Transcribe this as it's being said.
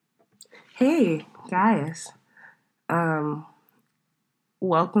Hey, guys. Um,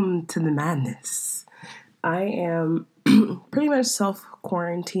 Welcome to the madness. I am pretty much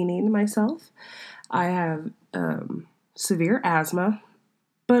self-quarantining myself. I have severe asthma,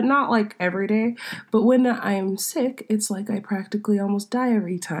 but not like every day. But when I'm sick, it's like I practically almost die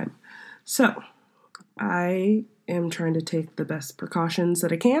every time. So, I am trying to take the best precautions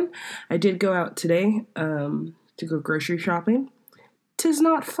that I can. I did go out today to go grocery shopping. 'Tis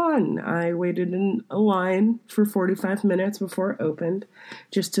not fun. I waited in a line for 45 minutes before it opened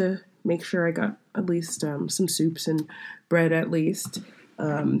just to make sure I got at least some soups and bread at least.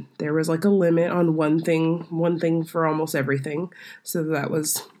 There was like a limit on one thing for almost everything. So that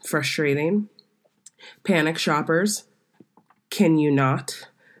was frustrating. Panic shoppers, can you not?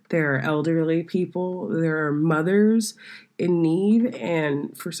 There are elderly people, there are mothers in need,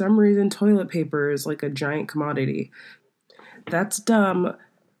 and for some reason, toilet paper is like a giant commodity. That's dumb,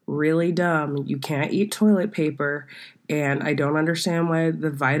 really dumb. You can't eat toilet paper, and I don't understand why the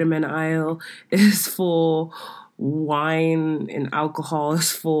vitamin aisle is full, wine and alcohol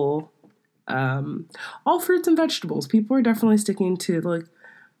is full. All fruits and vegetables. People are definitely sticking to like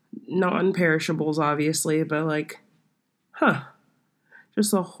non-perishables, obviously, but like,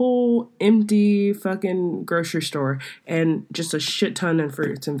 just a whole empty fucking grocery store and just a shit ton of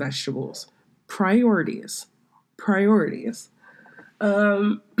fruits and vegetables. Priorities. Priorities.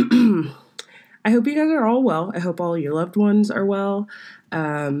 Um, I hope you guys are all well. I hope all your loved ones are well.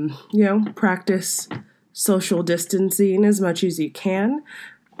 Practice social distancing as much as you can.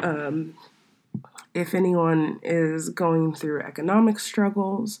 If anyone is going through economic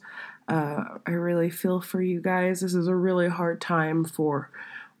struggles, I really feel for you guys. This is a really hard time for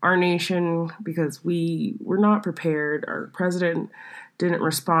our nation because we were not prepared. Our president didn't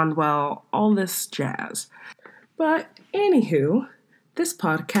respond well, all this jazz. But anywho, this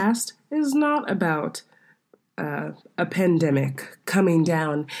podcast is not about a pandemic coming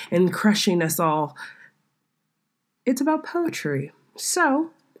down and crushing us all. It's about poetry.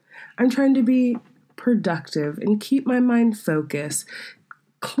 So, I'm trying to be productive and keep my mind focused,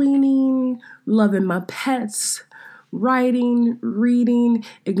 cleaning, loving my pets, writing, reading,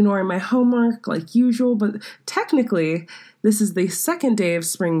 ignoring my homework like usual, but technically this is the second day of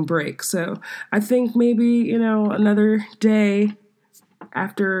spring break, so I think maybe, another day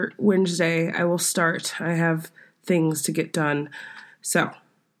after Wednesday I will start. I have things to get done, so,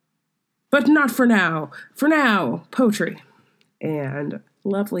 but not for now. For now, poetry and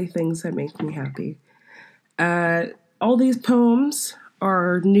lovely things that make me happy. All these poems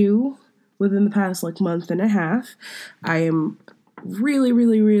are new within the past month and a half. I am really,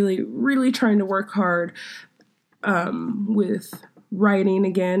 really, really, really trying to work hard with writing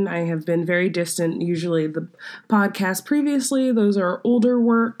again. I have been very distant. Usually the podcast previously, those are older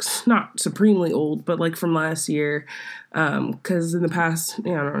works, not supremely old, but from last year. Because in the past, I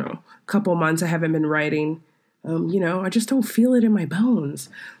don't know, couple months I haven't been writing. I just don't feel it in my bones.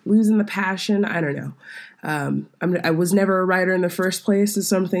 Losing the passion, I don't know. I was never a writer in the first place is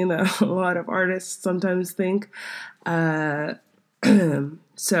something that a lot of artists sometimes think.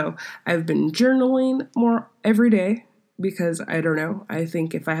 So I've been journaling more every day because I don't know. I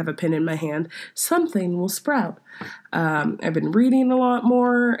think if I have a pen in my hand, something will sprout. I've been reading a lot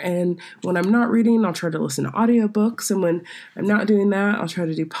more, and when I'm not reading, I'll try to listen to audiobooks, and when I'm not doing that, I'll try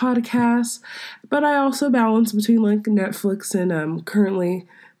to do podcasts. But I also balance between Netflix and currently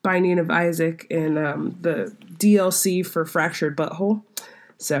Binding of Isaac and the DLC for Fractured Butthole.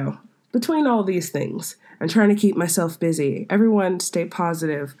 So between all these things, I'm trying to keep myself busy. Everyone stay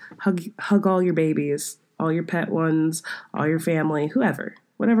positive. Hug all your babies, all your pet ones, all your family, whoever,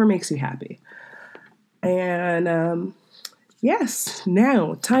 whatever makes you happy. And yes,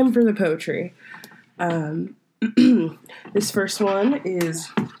 now time for the poetry. This first one is,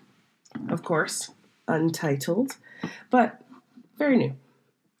 of course, untitled, but very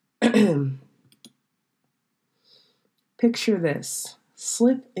new. Picture this.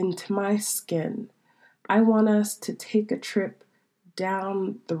 Slip into my skin. I want us to take a trip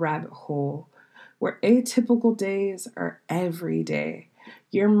down the rabbit hole where atypical days are every day.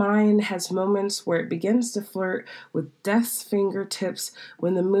 Your mind has moments where it begins to flirt with death's fingertips.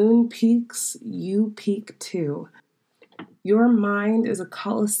 When the moon peaks, you peak too. Your mind is a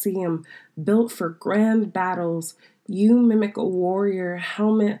coliseum built for grand battles. You mimic a warrior,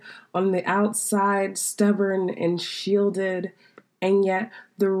 helmet on the outside, stubborn and shielded, and yet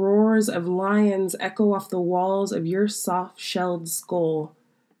the roars of lions echo off the walls of your soft-shelled skull.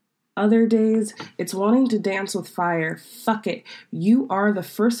 Other days, it's wanting to dance with fire. Fuck it. You are the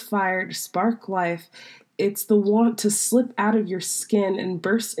first fire to spark life It's the want to slip out of your skin and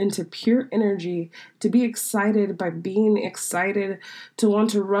burst into pure energy, to be excited by being excited, to want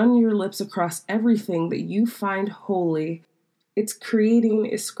to run your lips across everything that you find holy. It's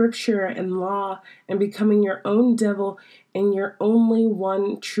creating a scripture and law and becoming your own devil and your only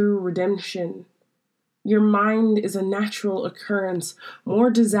one true redemption. Your mind is a natural occurrence,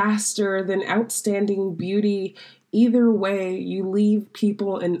 more disaster than outstanding beauty. Either way, you leave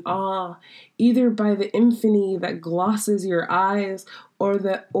people in awe, either by the infinity that glosses your eyes or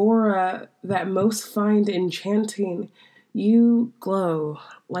the aura that most find enchanting. You glow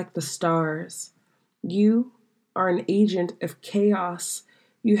like the stars. You are an agent of chaos.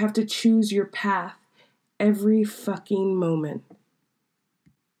 You have to choose your path every fucking moment.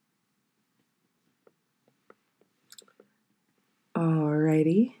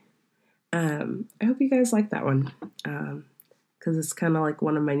 Alrighty. I hope you guys like that one, because it's kind of like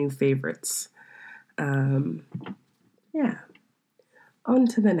one of my new favorites. Yeah. On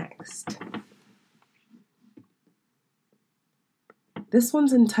to the next. This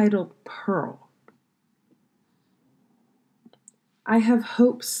one's entitled Pearl. I have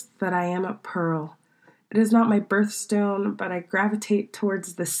hopes that I am a pearl. It is not my birthstone, but I gravitate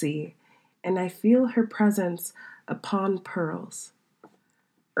towards the sea, and I feel her presence upon pearls.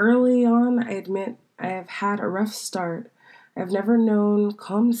 Early on, I admit I have had a rough start. I've never known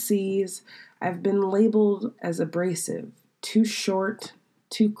calm seas. I've been labeled as abrasive, too short,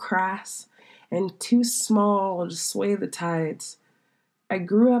 too crass, and too small to sway the tides. I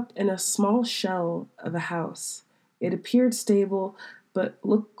grew up in a small shell of a house. It appeared stable, but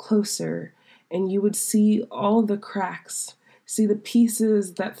look closer, and you would see all the cracks, see the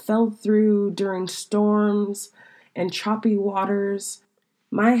pieces that fell through during storms and choppy waters.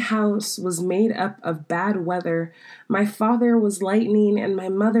 My house was made up of bad weather. My father was lightning and my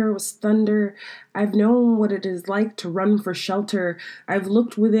mother was thunder. I've known what it is like to run for shelter. I've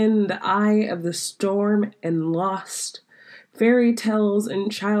looked within the eye of the storm and lost. Fairy tales and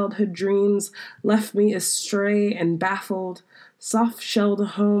childhood dreams left me astray and baffled. Soft-shelled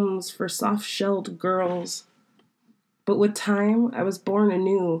homes for soft-shelled girls. But with time, I was born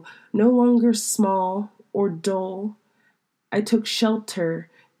anew, no longer small or dull. I took shelter,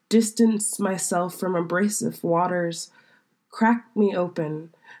 distanced myself from abrasive waters, cracked me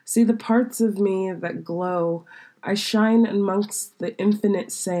open, see the parts of me that glow. I shine amongst the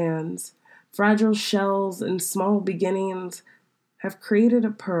infinite sands. Fragile shells and small beginnings have created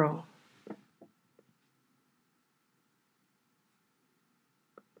a pearl.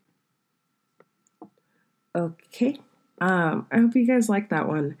 Okay. I hope you guys like that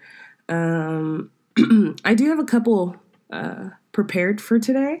one. I do have a couple prepared for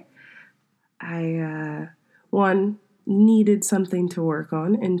today. I, one, needed something to work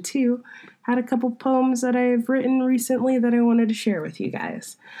on, and two, had a couple poems that I've written recently that I wanted to share with you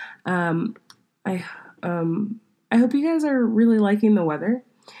guys. I hope you guys are really liking the weather.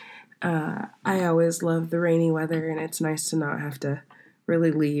 I always love the rainy weather, and it's nice to not have to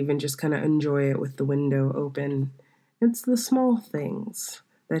really leave and just kind of enjoy it with the window open. It's the small things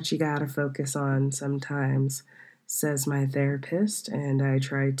that you gotta focus on sometimes, says my therapist, and I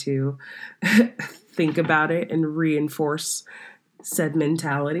try to think about it and reinforce said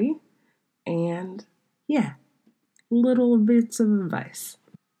mentality. And yeah, little bits of advice.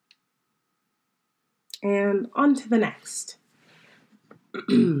 And on to the next.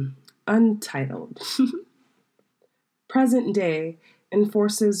 Untitled. Present day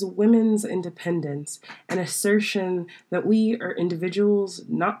enforces women's independence, an assertion that we are individuals,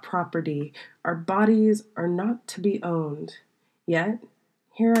 not property. Our bodies are not to be owned. Yet,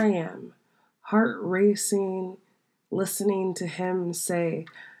 here I am, heart racing, listening to him say,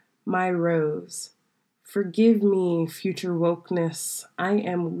 "My rose, forgive me, future wokeness. I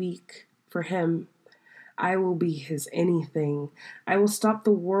am weak for him. I will be his anything. I will stop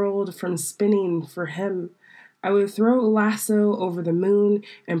the world from spinning for him. I would throw a lasso over the moon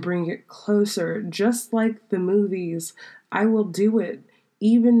and bring it closer, just like the movies. I will do it,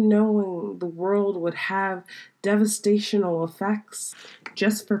 even knowing the world would have devastational effects,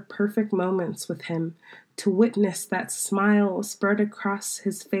 just for perfect moments with him, to witness that smile spread across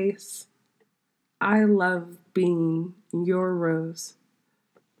his face. I love being your rose."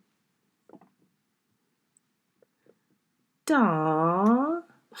 Aww.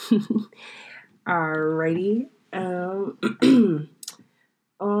 Alrighty.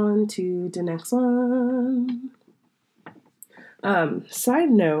 On to the next one. Side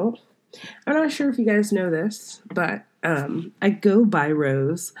note, I'm not sure if you guys know this, but I go by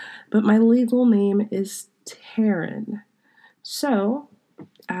Rose, but my legal name is Taryn. So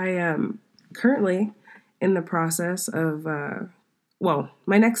I currently in the process of,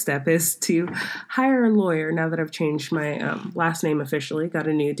 my next step is to hire a lawyer now that I've changed my last name officially, got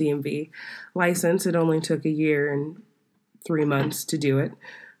a new DMV license. It only took a year and 3 months to do it.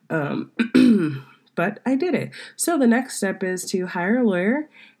 But I did it. So the next step is to hire a lawyer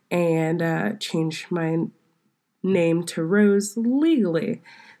and change my name to Rose legally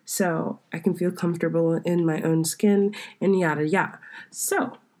so I can feel comfortable in my own skin and yada yada.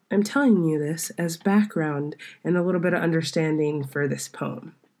 So I'm telling you this as background and a little bit of understanding for this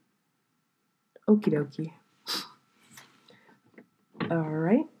poem. Okie dokie. All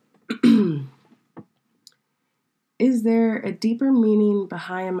right. Is there a deeper meaning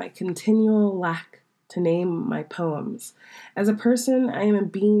behind my continual lack to name my poems? As a person, I am a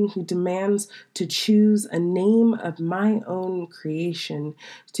being who demands to choose a name of my own creation,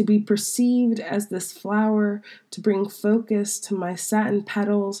 to be perceived as this flower, to bring focus to my satin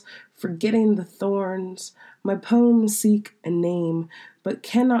petals, forgetting the thorns. My poems seek a name, but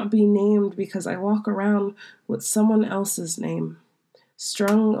cannot be named because I walk around with someone else's name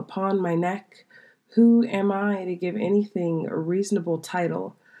strung upon my neck. Who am I to give anything a reasonable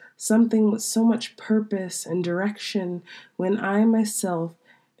title, something with so much purpose and direction when I myself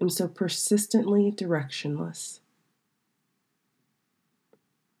am so persistently directionless?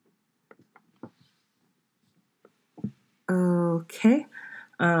 Okay.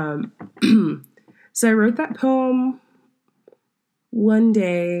 So I wrote that poem one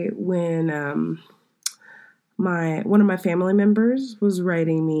day when one of my family members was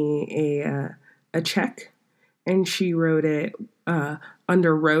writing me a check, and she wrote it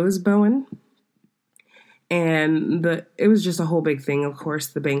under Rose Bowen, and it was just a whole big thing. Of course,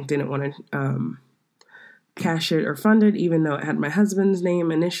 the bank didn't want to cash it or fund it, even though it had my husband's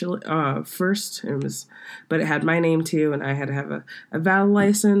name initially first. But it had my name too, and I had to have a VAL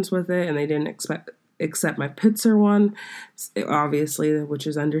license with it, and they didn't accept my Pitzer one, obviously, which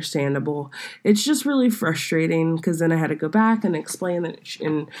is understandable. It's just really frustrating because then I had to go back and explain that,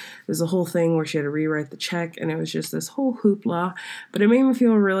 and there's a whole thing where she had to rewrite the check, and it was just this whole hoopla. But it made me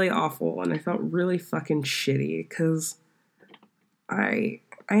feel really awful, and I felt really fucking shitty because I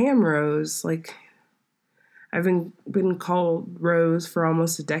am Rose. Like, I've been called Rose for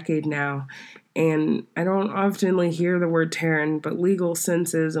almost a decade now, and I don't often hear the word Taryn, but legal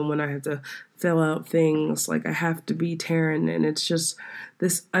senses, and when I have to fill out things, like, I have to be Taryn, and it's just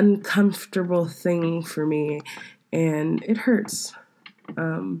this uncomfortable thing for me, and it hurts.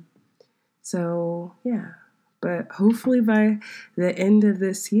 So, yeah. But hopefully by the end of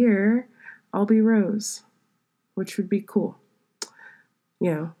this year, I'll be Rose, which would be cool.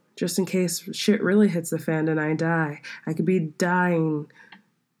 You know, just in case shit really hits the fan and I die. I could be dying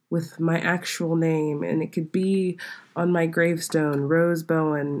with my actual name, and it could be on my gravestone, Rose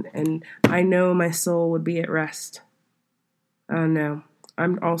Bowen, and I know my soul would be at rest. Oh no,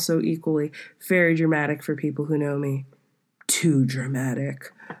 I'm also equally very dramatic for people who know me. Too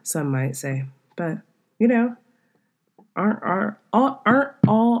dramatic, some might say. But, you know, aren't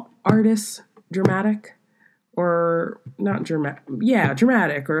all artists dramatic? Or not dramatic,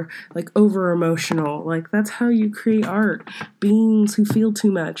 dramatic, or over emotional. That's how you create art. Beings who feel too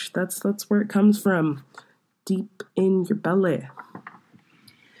much. That's where it comes from, deep in your belly.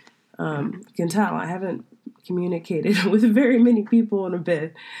 You can tell I haven't communicated with very many people in a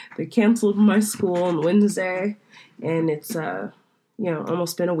bit. They canceled my school on Wednesday, and it's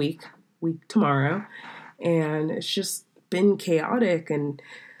almost been a week tomorrow, and it's just been chaotic and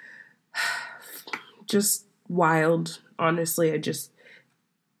just wild. Honestly, I just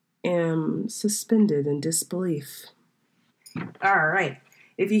am suspended in disbelief. All right.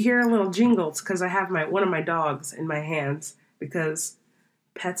 If you hear a little jingle, it's because I have one of my dogs in my hands, because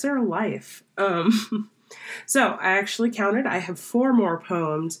pets are life. So I actually counted. I have 4 more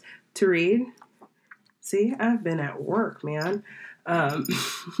poems to read. See, I've been at work, man.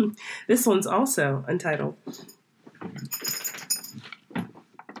 This one's also untitled.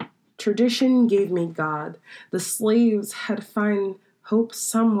 Tradition gave me God. The slaves had to find hope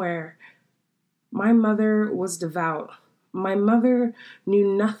somewhere. My mother was devout. My mother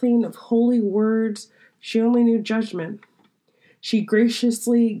knew nothing of holy words. She only knew judgment. She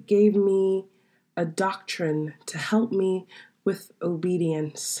graciously gave me a doctrine to help me with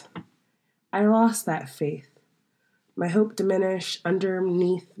obedience. I lost that faith. My hope diminished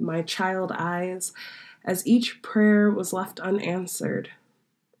underneath my child eyes as each prayer was left unanswered.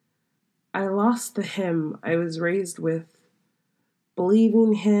 I lost the hymn I was raised with.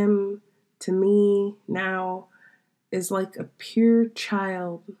 Believing him to me now is like a pure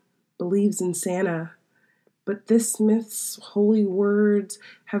child believes in Santa. But this myth's holy words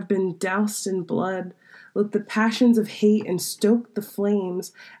have been doused in blood lit the passions of hate and stoked the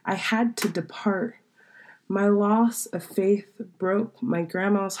flames. I had to depart. My loss of faith broke my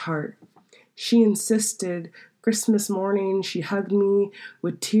grandma's heart. She insisted. Christmas morning, she hugged me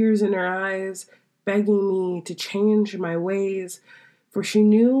with tears in her eyes, begging me to change my ways, for she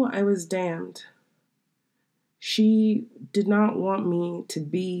knew I was damned. She did not want me to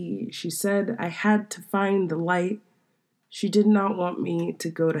be. She said I had to find the light. She did not want me to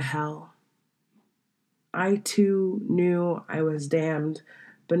go to hell. I too knew I was damned,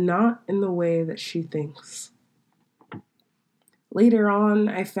 but not in the way that she thinks. Later on,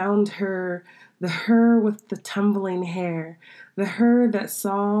 I found her, the her with the tumbling hair, the her that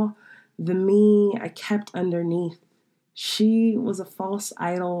saw the me I kept underneath. She was a false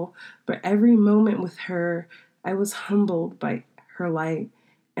idol, but every moment with her, I was humbled by her light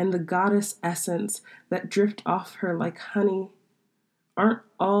and the goddess essence that dripped off her like honey. Aren't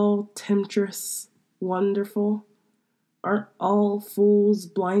all temptress wonderful? Aren't all fools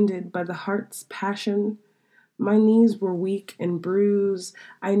blinded by the heart's passion? My knees were weak and bruised.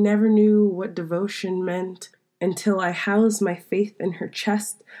 I never knew what devotion meant until I housed my faith in her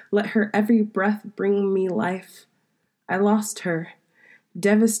chest, let her every breath bring me life. I lost her,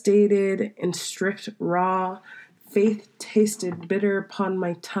 devastated and stripped raw. Faith tasted bitter upon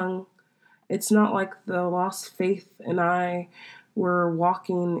my tongue. It's not like the lost faith and I were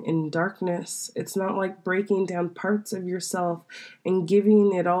walking in darkness. It's not like breaking down parts of yourself and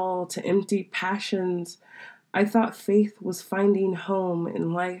giving it all to empty passions. I thought faith was finding home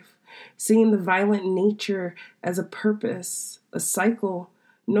in life, seeing the violent nature as a purpose, a cycle,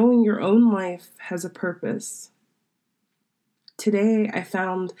 knowing your own life has a purpose. Today I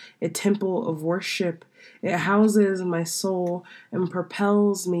found a temple of worship. It houses my soul and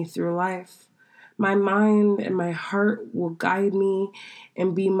propels me through life. My mind and my heart will guide me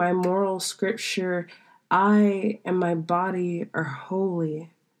and be my moral scripture. I and my body are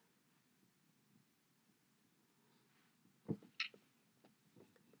holy.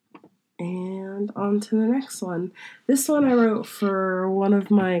 And on to the next one. This one I wrote for one of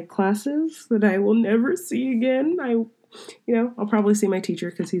my classes that I will never see again. I'll probably see my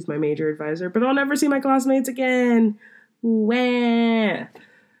teacher because he's my major advisor, but I'll never see my classmates again. Wah.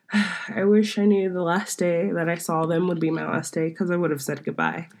 I wish I knew the last day that I saw them would be my last day because I would have said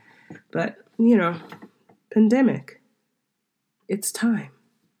goodbye. But, pandemic. It's time.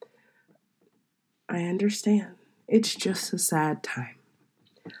 I understand. It's just a sad time.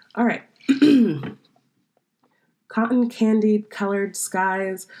 All right. Cotton candied colored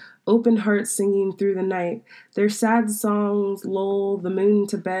skies, open hearts singing through the night. Their sad songs lull the moon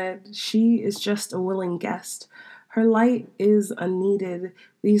to bed. She is just a willing guest. Her light is unneeded.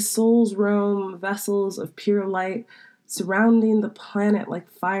 These souls roam, vessels of pure light, surrounding the planet like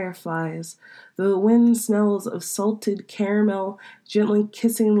fireflies. The wind smells of salted caramel, gently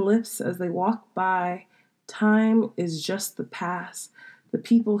kissing lips as they walk by. Time is just the past. The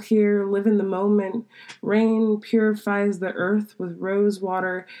people here live in the moment. Rain purifies the earth with rose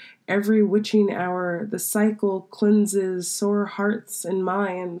water every witching hour. The cycle cleanses sore hearts and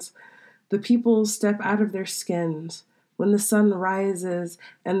minds. The people step out of their skins when the sun rises,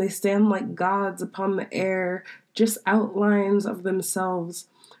 and they stand like gods upon the air, just outlines of themselves.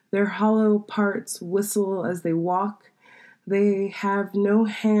 Their hollow parts whistle as they walk. They have no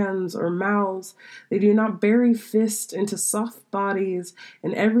hands or mouths. They do not bury fists into soft bodies,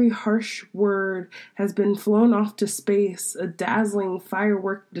 and every harsh word has been flown off to space, a dazzling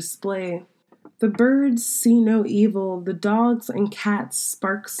firework display. The birds see no evil. The dogs and cats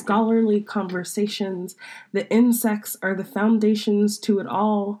spark scholarly conversations. The insects are the foundations to it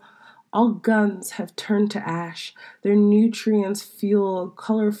all. All guns have turned to ash. Their nutrients fuel a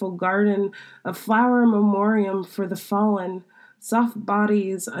colorful garden, a flower memoriam for the fallen. Soft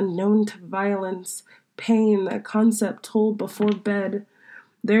bodies unknown to violence, pain, a concept told before bed.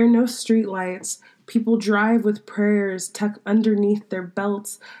 There are no streetlights. People drive with prayers tucked underneath their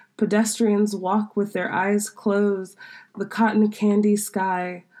belts. Pedestrians walk with their eyes closed. The cotton candy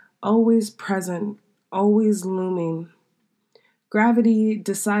sky, always present, always looming. Gravity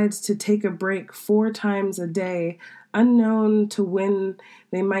decides to take a break 4 times a day, unknown to when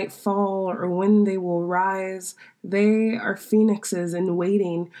they might fall or when they will rise. They are phoenixes in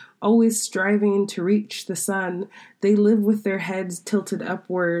waiting, always striving to reach the sun. They live with their heads tilted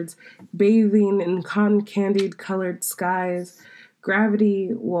upwards, bathing in cotton-candied colored skies. Gravity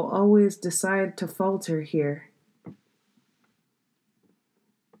will always decide to falter here.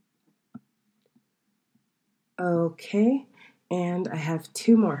 Okay. And I have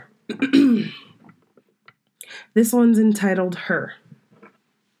 2 more. This one's entitled Her.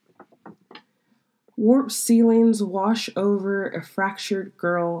 Warped ceilings wash over a fractured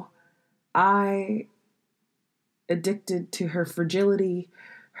girl. I, addicted to her fragility.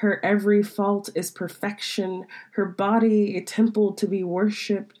 Her every fault is perfection. Her body a temple to be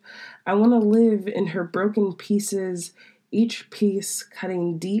worshipped. I want to live in her broken pieces, each piece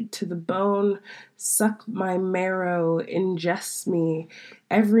cutting deep to the bone, suck my marrow, ingest me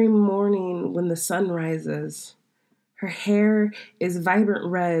every morning when the sun rises. Her hair is vibrant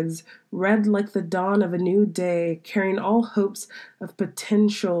reds, red like the dawn of a new day, carrying all hopes of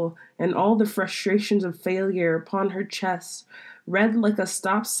potential and all the frustrations of failure upon her chest, red like a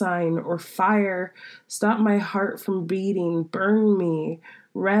stop sign or fire, stop my heart from beating, burn me,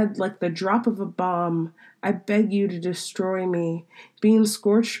 red like the drop of a bomb. I beg you to destroy me. Being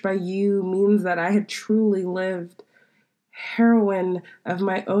scorched by you means that I had truly lived. Heroine of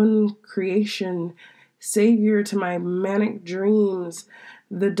my own creation, savior to my manic dreams.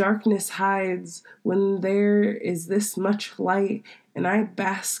 The darkness hides when there is this much light, and I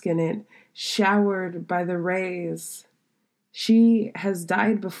bask in it, showered by the rays. She has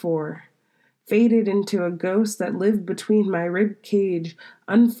died before, faded into a ghost that lived between my rib cage,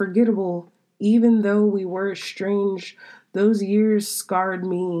 unforgettable, even though we were estranged. Those years scarred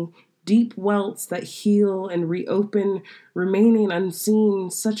me, deep welts that heal and reopen, remaining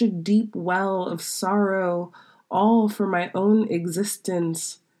unseen, such a deep well of sorrow, all for my own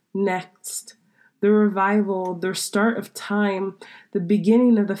existence. Next, the revival, the start of time, the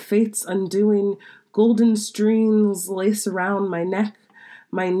beginning of the fate's undoing, golden streams lace around my neck.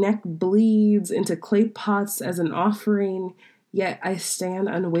 My neck bleeds into clay pots as an offering, yet I stand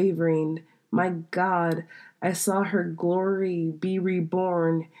unwavering. My God, I saw her glory be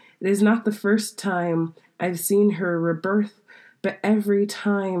reborn. It is not the first time I've seen her rebirth, but every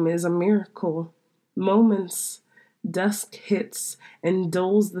time is a miracle. Moments, dusk hits and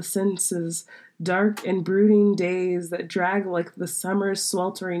dulls the senses, dark and brooding days that drag like the summer's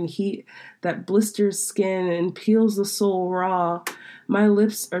sweltering heat that blisters skin and peels the soul raw. My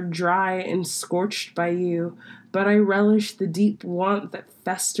lips are dry and scorched by you, but I relish the deep want that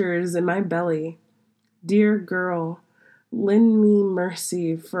festers in my belly. Dear girl, lend me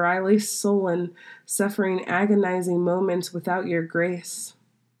mercy, for I lay sullen, suffering agonizing moments without your grace.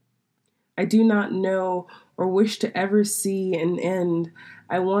 I do not know or wish to ever see an end.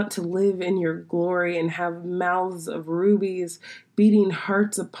 I want to live in your glory and have mouths of rubies, beating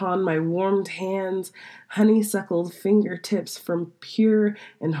hearts upon my warmed hands, honeysuckled fingertips from pure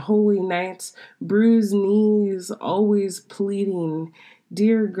and holy nights, bruised knees always pleading.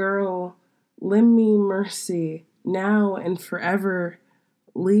 Dear girl, lend me mercy, now and forever.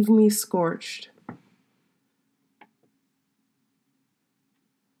 Leave me scorched.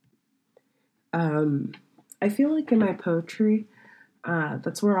 I feel like in my poetry,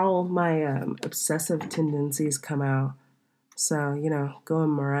 that's where all my obsessive tendencies come out. So,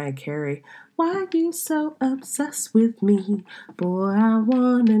 going Mariah Carey. Why are you so obsessed with me? Boy, I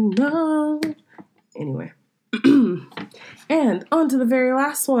wanna know. Anyway. And on to the very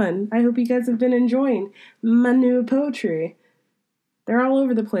last one. I hope you guys have been enjoying my new poetry. They're all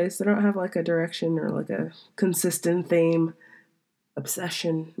over the place. They don't have like a direction or like a consistent theme.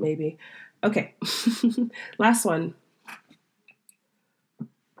 Obsession, maybe. Okay. Last one.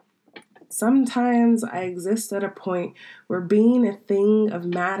 Sometimes I exist at a point where being a thing of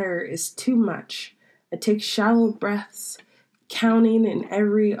matter is too much. I take shallow breaths, counting in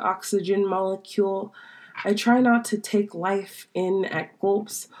every oxygen molecule. I try not to take life in at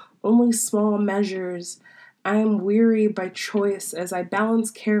gulps, only small measures. I am weary by choice as I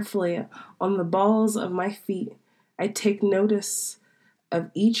balance carefully on the balls of my feet. I take notice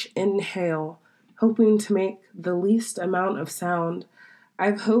of each inhale, hoping to make the least amount of sound. I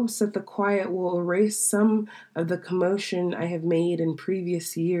have hopes that the quiet will erase some of the commotion I have made in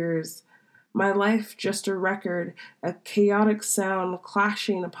previous years. My life just a record, a chaotic sound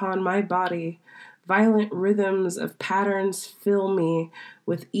clashing upon my body. Violent rhythms of patterns fill me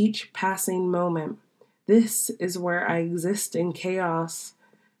with each passing moment. This is where I exist in chaos.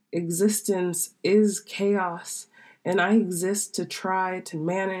 Existence is chaos, and I exist to try to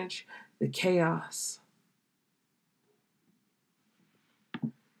manage the chaos.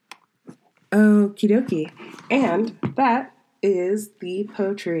 Okie dokie. And that is the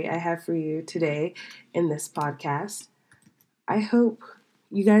poetry I have for you today in this podcast. I hope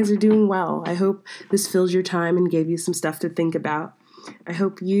you guys are doing well. I hope this fills your time and gave you some stuff to think about. I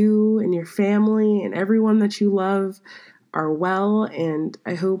hope you and your family and everyone that you love are well, and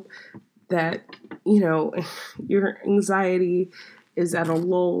I hope that, your anxiety is at a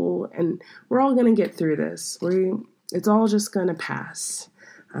lull, and we're all going to get through this. It's all just going to pass.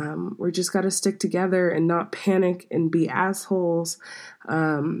 We just got to stick together and not panic and be assholes.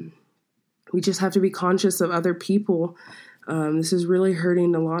 We just have to be conscious of other people. This is really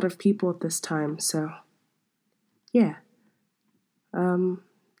hurting a lot of people at this time. So, yeah.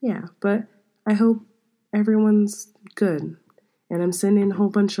 But I hope everyone's good. And I'm sending a whole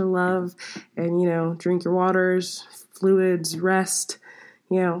bunch of love and, drink your waters, fluids, rest,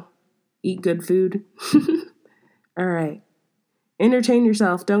 eat good food. All right. Entertain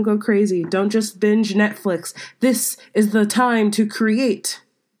yourself. Don't go crazy. Don't just binge Netflix. This is the time to create.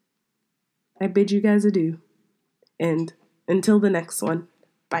 I bid you guys adieu. And until the next one.